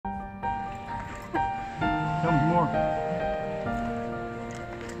more.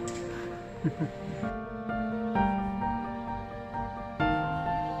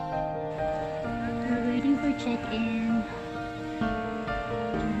 We're waiting for check-in.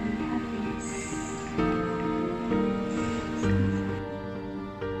 We have this.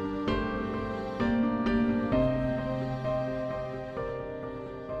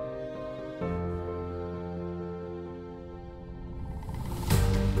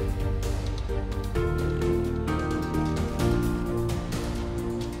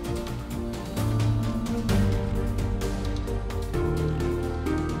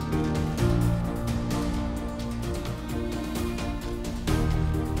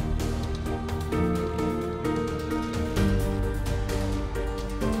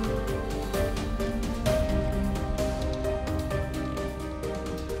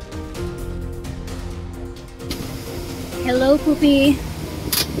 Hello, Poopy.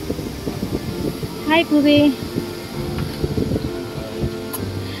 Hi, Poopy.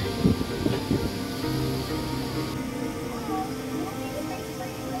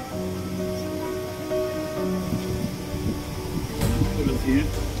 Here.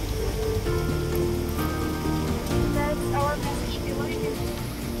 That's our message.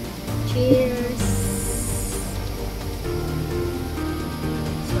 Cheers.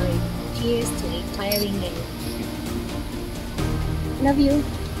 Sorry. Cheers to a tiring day. Love you.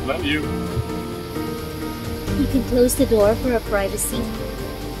 Love you. You can close the door for our privacy.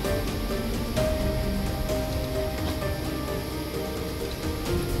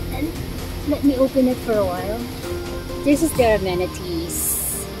 And let me open it for a while. This is their amenities.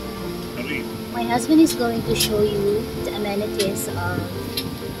 My husband is going to show you the amenities of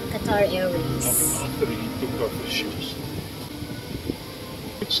Qatar Airways. After he took off his shoes.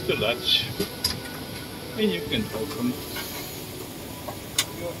 It's the latch. And you can open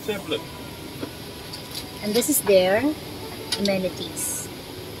your tablet. And this is their amenities.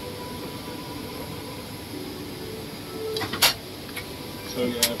 So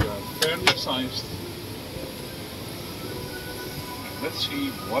you have a fairly sized. Let's see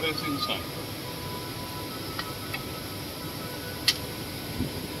what is inside.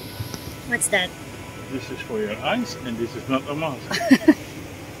 What's that? This is for your eyes, and this is not a mask.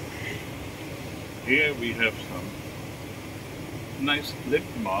 Here we have some nice lip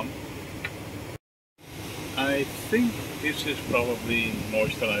balm. I think this is probably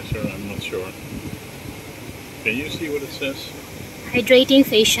moisturizer, I'm not sure. Can you see what it says? Hydrating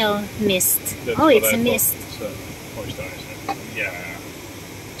facial mist. That's oh, what it's I a thought. mist. It's a moisturizer. Yeah.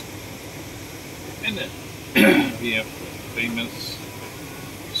 And then we have famous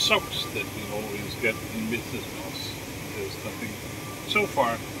socks that we always get in business class. There's nothing, so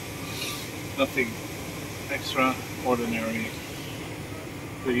far, nothing extraordinary.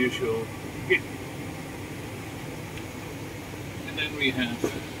 The usual kit. And then we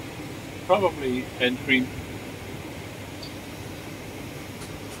have probably hand cream.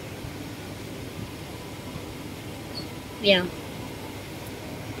 Yeah.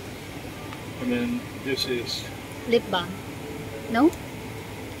 And then this is Lip balm. No?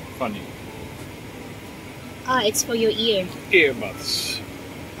 funny. Ah, it's for your ear. Earbuds.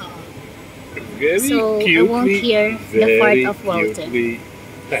 Oh. Very So I cutely, won't hear the very fart of Walter. cutely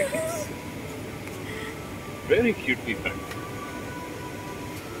packed. Very cutely packed.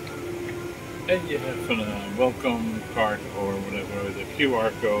 And you have a welcome card or whatever, the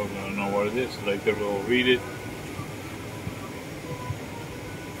QR code, I don't know what it is, later we'll read it.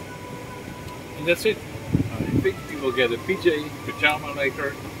 And that's it. I think we will get a pajama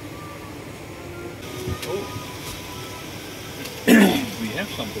later. Oh, we have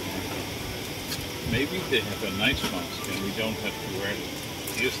something like that. Maybe they have a nice mask and we don't have to wear it.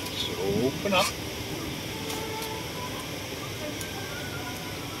 Just open up.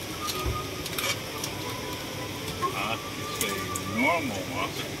 Ah, it's a normal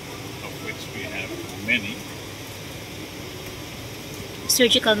mask, of which we have many.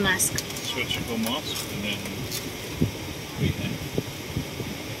 Surgical mask. Surgical mask, and then we have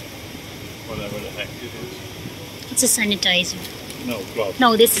whatever the heck it is. It's a sanitizer. No, gloves.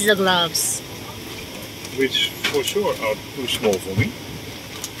 No, this is the gloves. Which for sure are too small for me.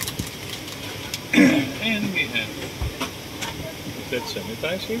 And we have, is that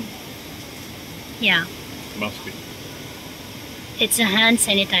sanitizer? Yeah. Must be. It's a hand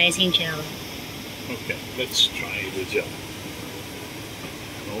sanitizing gel. Okay, let's try the gel.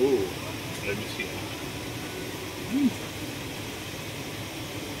 Oh, let me see.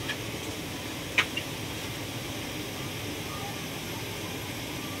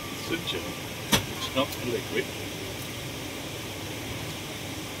 It's a gel. It's not a liquid.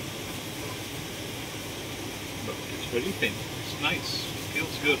 very thin. It's nice.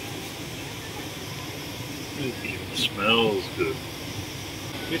 Feels good. It even smells good.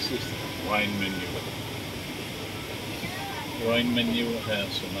 This is the wine menu. The wine menu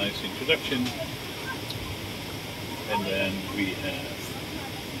has a nice introduction. And then we have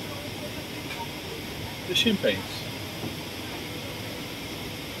the champagnes.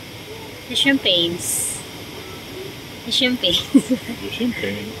 The champagnes. The champagne. The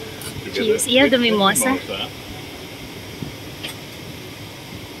champagne. Cheers. You have the mimosa.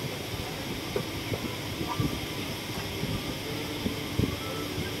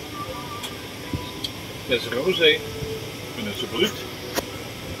 There's rosé and there's a brut.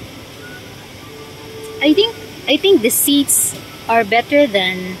 I think the seats are better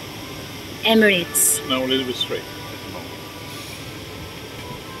than Emirates. Now a little bit straight at the moment.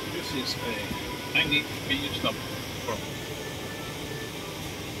 This is I need menu stop for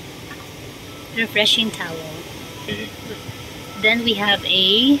refreshing towel. okay. Then we have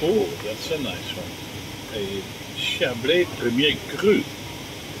a Oh, that's a nice one. A Chablais Premier Cru.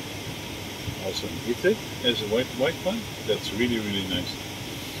 Also heated as a white wine. That's really nice.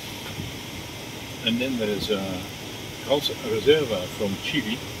 And then there is a Calza Reserva from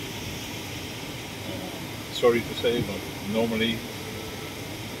Chile. Sorry to say, but normally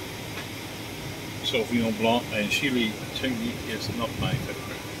Sauvignon Blanc and Chile is not my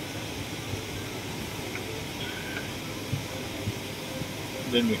favorite.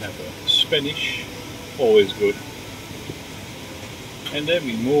 Then we have a Spanish, always good. And then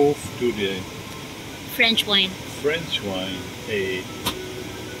we move to the French wine. A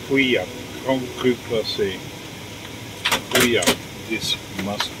Pouilly Grand Cru Classé. Pouilly. This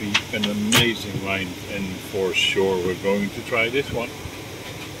must be an amazing wine, and for sure we're going to try this one.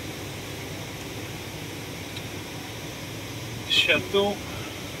 Chateau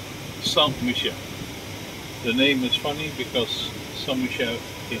Saint-Michel. The name is funny because Saint-Michel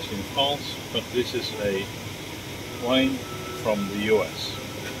is in France, but this is a wine from the US.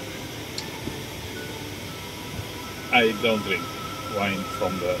 I don't drink wine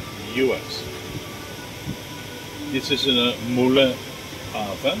from the US. This is a Moulin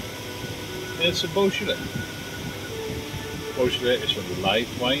à Vin, and it's a Beaujolais. Beaujolais is a light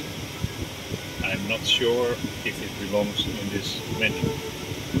wine. I'm not sure if it belongs in this menu.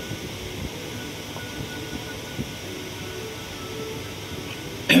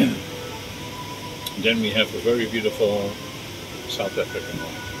 Then we have a very beautiful South African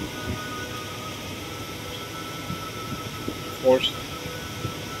wine. Of course,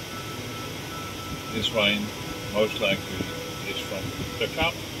 this wine most likely is from the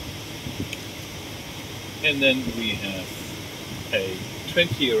Cape. And then we have a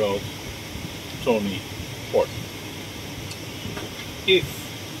 20-year-old Tawny Port. If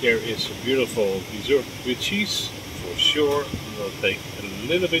there is a beautiful dessert with cheese, for sure we'll take a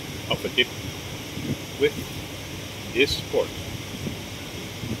little bit of a dip with this port.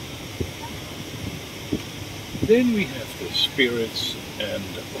 Then we have the spirits and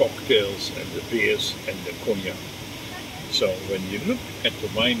the cocktails and the beers and the cognac. So when you look at the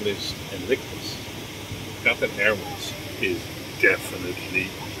wine list and liquids, Qatar Airways is definitely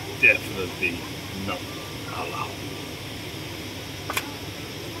not allowed.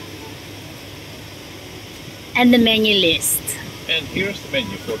 And the menu list. And here's the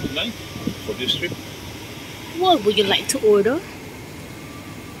menu for tonight, for this trip. What would you like to order?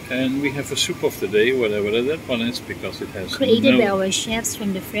 And we have a soup of the day, whatever that one is, because it has created by our chefs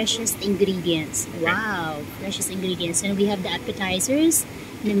from the freshest ingredients. Okay. Wow, freshest ingredients. And we have the appetizers,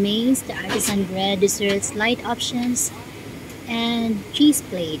 the mains, the artisan bread, desserts, light options, and cheese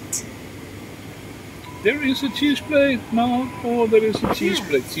plate. There is a cheese plate, Mama. Oh, there is a cheese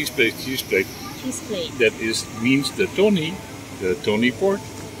plate, cheese plate. Cheese plate. That means the Tawny Port.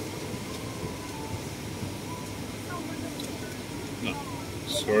 No,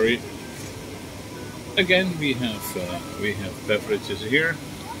 sorry. Again, we have beverages here.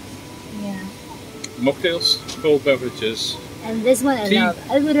 Yeah. Mocktails, cold beverages. And this one I tea. love.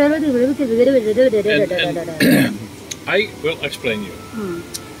 And I will explain you.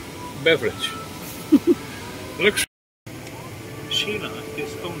 Beverage. Luxury. Shiela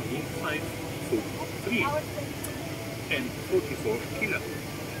is only 5'3" and 44 kilo,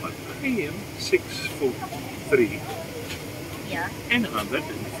 but I am 6'3" Yeah. and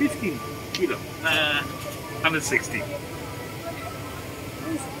 115 kilo. 160.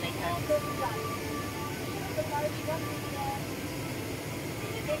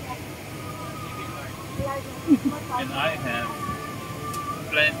 And I have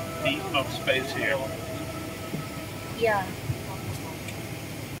plenty of space here. Yeah.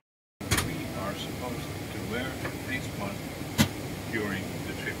 We are supposed to wear a face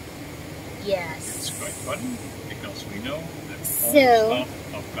Yes. It's quite funny because we know that all So, the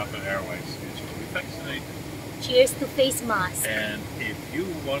staff of Qatar Airways is fully vaccinated. cheers to face mask. And if you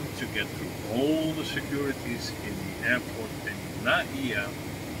want to get through all the securities in the airport in Naia,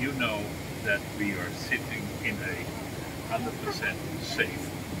 you know that we are sitting in a 100% safe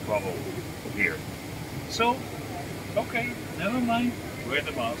bubble here. So, okay, never mind, wear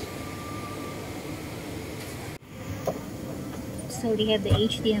the mask. So they have the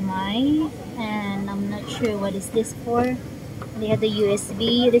HDMI, and I'm not sure what is this for. They have the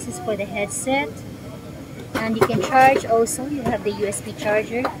USB. This is for the headset, and you can charge also. You have the USB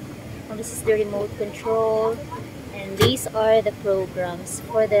charger. And this is the remote control, and these are the programs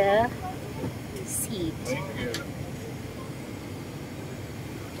for the seat.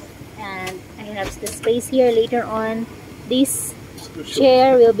 And I have the space here. Later on, this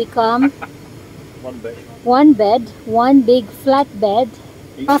chair will become One bed. one big flat bed.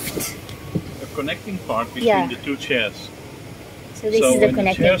 Soft. A connecting part between the two chairs. So this is the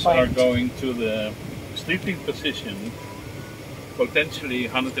connecting chairs part. are going to the sleeping position, potentially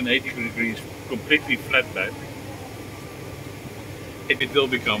 180 degrees, completely flat bed, it will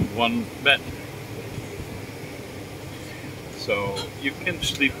become one bed. So you can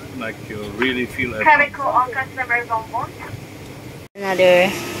sleep like you really feel at home. Another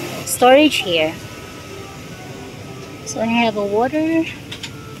storage here. So I have a water.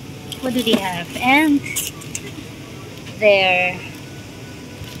 What do they have? And their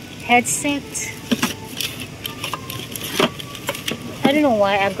headset. I don't know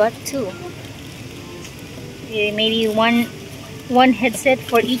why I got two. Maybe one headset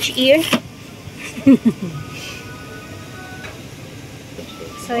for each ear.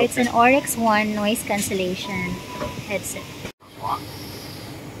 So it's an Oryx One noise cancellation headset.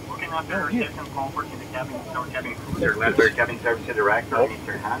 Looking after system comfort in the cabin, our cabin crew, their cabin service director,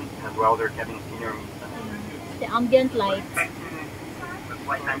 Mr. Han, as well as their cabin senior. The ambient light. The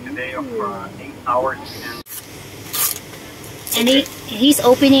flight time today of 8 hours. And he's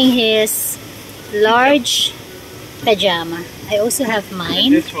opening his large pajama. I also have And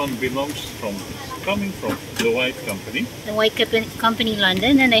mine. this one coming from the White Company. The White Company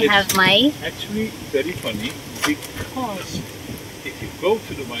London, and I have my. Actually very funny because if you go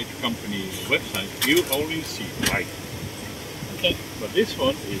to the White Company website, you only see white. Okay. But this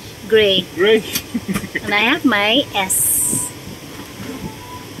one is Gray. gray. And I have my S.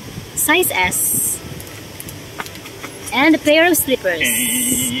 Size S. And a pair of slippers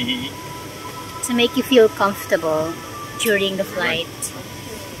to make you feel comfortable during the flight.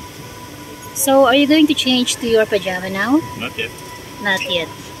 So, are you going to change to your pajama now? Not yet. Not yet.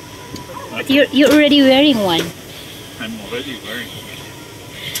 Not But you're already wearing one. I'm already wearing it.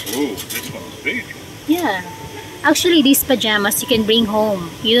 Oh, this one's big. Yeah. Actually, these pajamas you can bring home.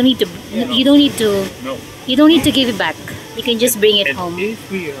 You don't need to. No. You don't need to. No. You don't need to give it back. You can just bring it And home.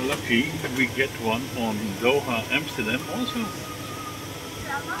 if we are lucky, we get one on Doha, Amsterdam also.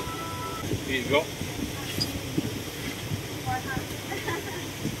 Here you go.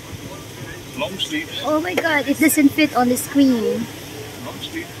 Long sleeves. Oh my God! It doesn't fit on the screen. Long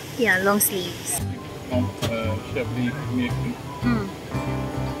sleeves. Yeah, long sleeves. From Chablis Mercury.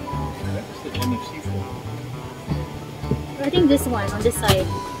 That is the NFC for. I think this one on the side.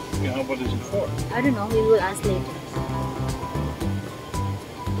 Yeah, what is it for? I don't know. We will ask later.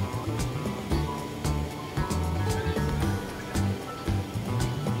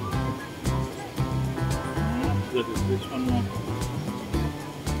 That is this one now.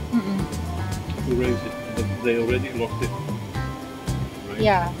 To raise it, but they already locked it. Right?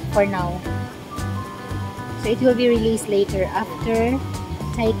 Yeah, for now. So it will be released later after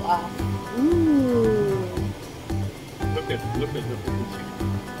takeoff. Ooh. Look at the frequency.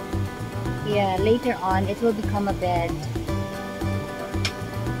 Yeah, later on it will become a bed.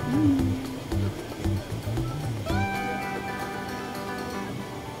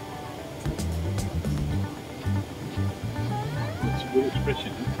 It's a good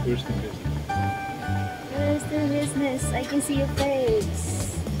expression, huh? First in business. Where's the business? I can see your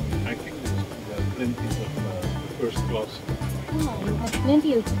face. I think there's plenty of first class. Oh, you have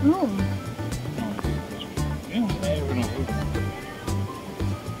plenty of room. Yeah, I never know.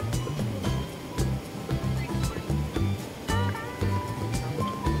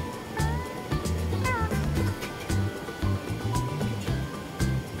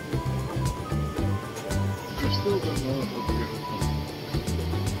 I still don't know what we're going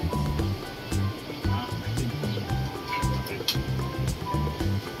I think so.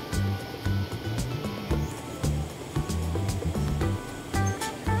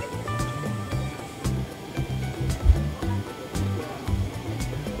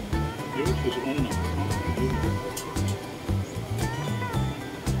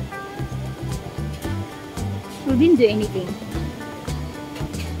 didn't do anything.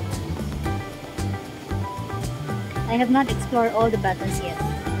 I have not explored all the buttons yet.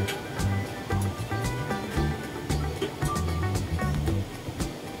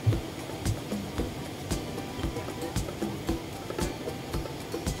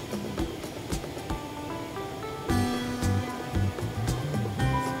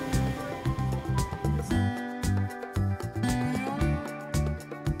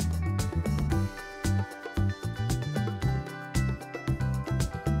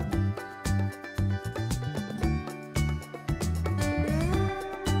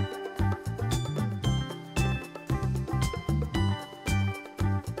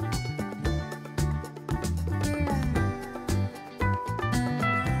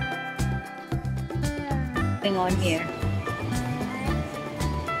 Going on here.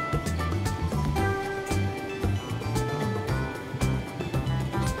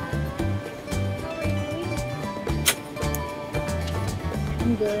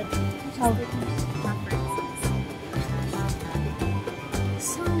 I'm good. Oh.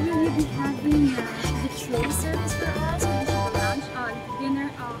 So will you be having the tray service for us with the lounge dinner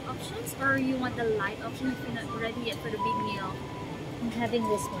options, or you want the light option if you're not ready yet for the big meal? I'm having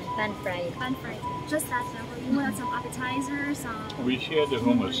this one, pan fried. Pan fried. Just that simple. You want some appetizers, some... We share the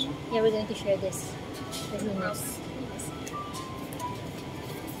hummus. Yeah, we're going to share this. The hummus. Yes.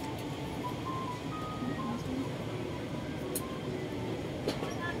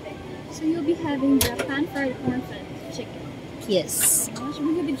 So you'll be having the pan fried corn-fed chicken. Yes. Gosh,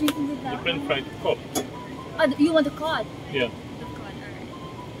 will you be drinking with that? The pan fried cod. Oh, you want the cod? Yeah. The cod,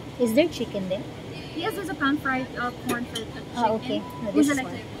 alright. Is there chicken there? Yes, there's a pan fried corn-fed chicken. Ah, okay. No, Would this you is like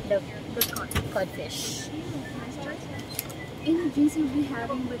one. the cod? Codfish. Nice choice. Any drinks you'll be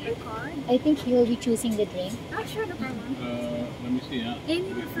having with the cod? I think he'll be choosing the drink. Ah, sure, no problem. Let me see. Huh? Any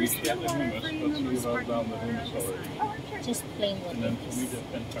We prefers share the water hummus, for but you, see about down the sparkling hummus water already. Oh, sure. Just plain And water. then for me the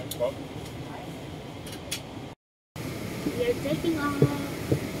pan fried cod. We are taking off.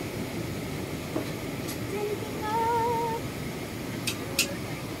 Taking off.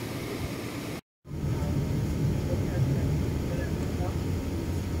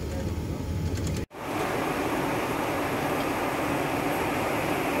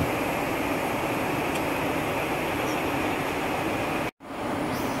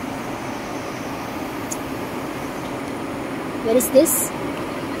 What is this?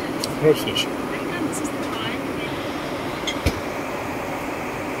 Roasted. Right now, this is the cod.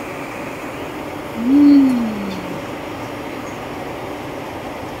 Mmm.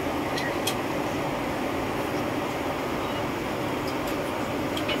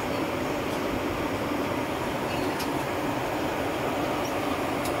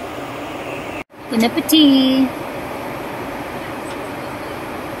 Bon appetit!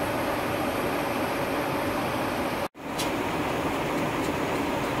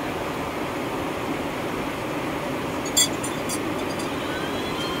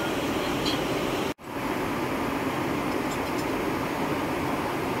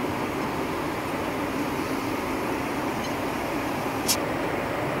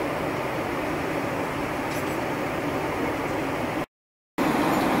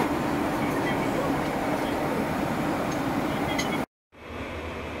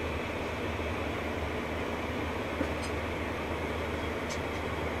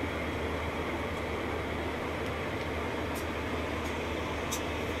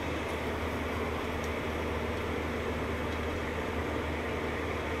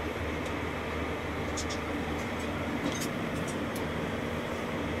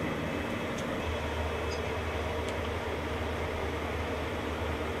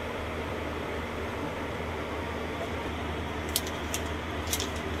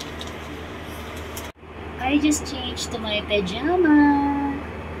 I just changed to my pajama.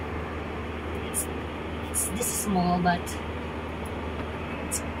 This is small, but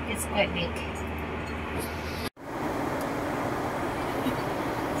it's quite big.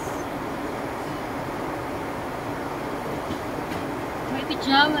 My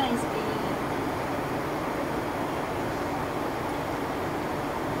pajama is big.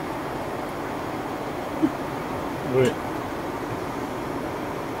 Wait.